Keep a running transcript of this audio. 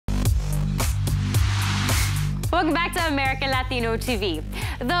Welcome back to American Latino TV.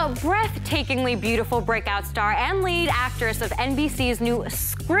 The breathtakingly beautiful breakout star and lead actress of NBC's new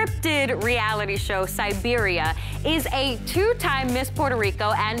scripted reality show, Siberia, is a two-time Miss Puerto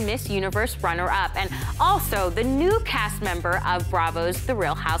Rico and Miss Universe runner-up, and also the new cast member of Bravo's The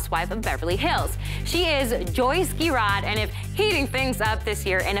Real Housewife of Beverly Hills. She is Joyce Giraud, and if heating things up this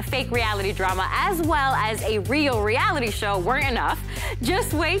year in a fake reality drama as well as a real reality show weren't enough,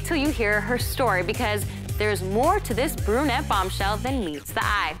 just wait till you hear her story, because there's more to this brunette bombshell than meets the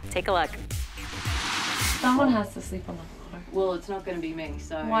eye. Take a look. Someone has to sleep on the floor. Well, it's not going to be me,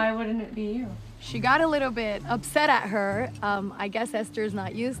 so... Why wouldn't it be you? She got a little bit upset at her. I guess Esther's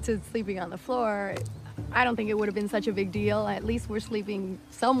not used to sleeping on the floor. I don't think it would have been such a big deal. At least we're sleeping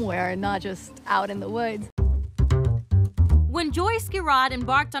somewhere and not just out in the woods. When Joyce Giraud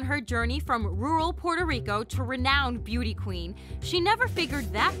embarked on her journey from rural Puerto Rico to renowned beauty queen, she never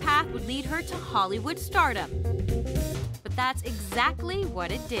figured that path would lead her to Hollywood stardom. But that's exactly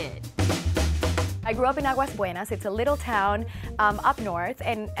what it did. I grew up in Aguas Buenas. It's a little town up north,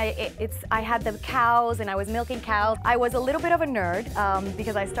 and I had the cows and I was milking cows. I was a little bit of a nerd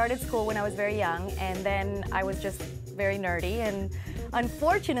because I started school when I was very young, and then I was just very nerdy, and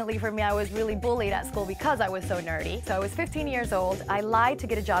unfortunately for me, I was really bullied at school because I was so nerdy. So I was 15 years old. I lied to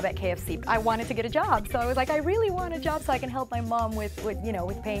get a job at KFC. I wanted to get a job, so I was like, I really want a job so I can help my mom with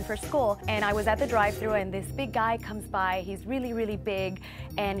paying for school. And I was at the drive-thru, and this big guy comes by. He's really, really big,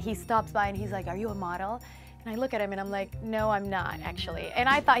 and he stops by and he's like, "Are you a model?" And I look at him and I'm like, "No, I'm not, actually." And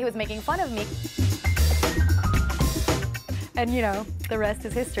I thought he was making fun of me. And the rest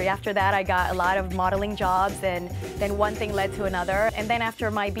is history. After that, I got a lot of modeling jobs, and then one thing led to another. And then after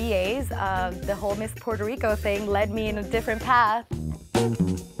my BAs, the whole Miss Puerto Rico thing led me in a different path.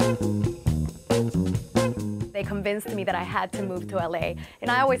 They convinced me that I had to move to LA.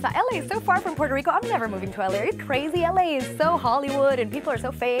 And I always thought, LA is so far from Puerto Rico, I'm never moving to LA. Are you crazy? LA is so Hollywood and people are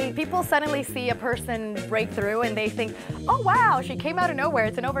so fake. People suddenly see a person break through and they think, oh wow, she came out of nowhere,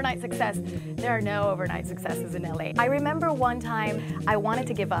 it's an overnight success. There are no overnight successes in LA. I remember one time I wanted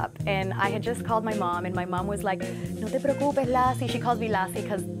to give up, and I had just called my mom, and my mom was like, "No te preocupes, Lassie." She calls me Lassie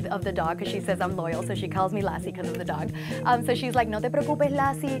because of the dog, because she says I'm loyal, so she calls me Lassie because of the dog. So she's like, "No te preocupes,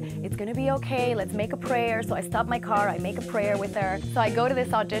 Lassie, it's gonna be okay, let's make a prayer." So I stop my car, I make a prayer with her. So I go to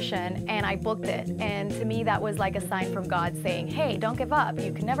this audition and I booked it. And to me, that was like a sign from God saying, hey, don't give up.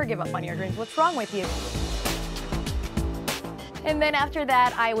 You can never give up on your dreams. What's wrong with you? And then after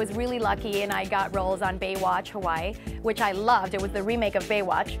that, I was really lucky and I got roles on Baywatch Hawaii, which I loved. It was the remake of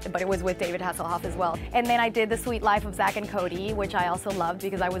Baywatch, but it was with David Hasselhoff as well. And then I did The Sweet Life of Zach and Cody, which I also loved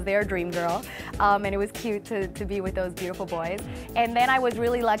because I was their dream girl. And it was cute to be with those beautiful boys. And then I was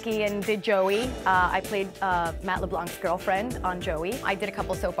really lucky and did Joey. I played Matt LeBlanc's girlfriend on Joey. I did a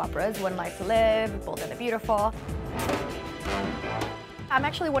couple soap operas, One Life to Live, Bold and the Beautiful. I'm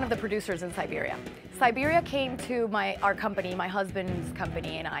actually one of the producers in Siberia. Siberia came to our company, my husband's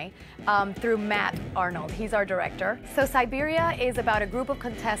company and I, through Matt Arnold. He's our director. So Siberia is about a group of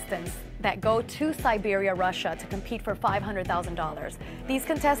contestants that go to Siberia, Russia to compete for $500,000. These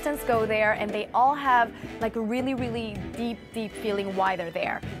contestants go there and they all have like a really, really deep, deep feeling why they're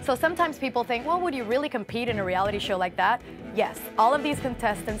there. So sometimes people think, well, would you really compete in a reality show like that? Yes, all of these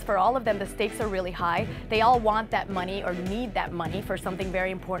contestants, for all of them, the stakes are really high. They all want that money or need that money for something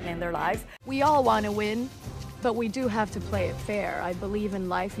very important in their lives. We all want to win, but we do have to play it fair. I believe in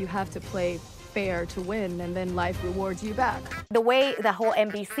life you have to play fair to win, and then life rewards you back. The way the whole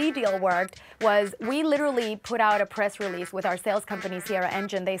NBC deal worked was we literally put out a press release with our sales company, Sierra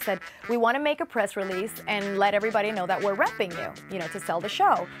Engine. They said, we want to make a press release and let everybody know that we're repping you, to sell the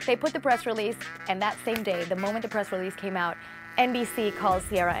show. They put the press release, and that same day, the moment the press release came out, NBC calls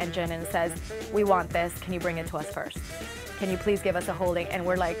Sierra Engine and says, we want this, can you bring it to us first? Can you please give us a holding? And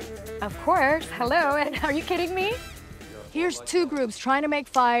we're like, of course, hello, and are you kidding me? Here's two groups trying to make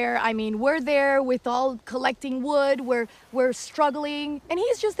fire. I mean, we're there with all collecting wood, we're struggling, and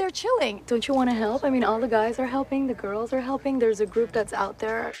he's just there chilling. Don't you want to help? I mean, all the guys are helping, the girls are helping, there's a group that's out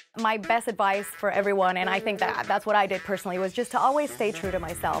there. My best advice for everyone, and I think that's what I did personally, was just to always stay true to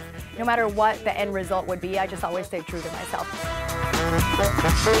myself. No matter what the end result would be, I just always stayed true to myself.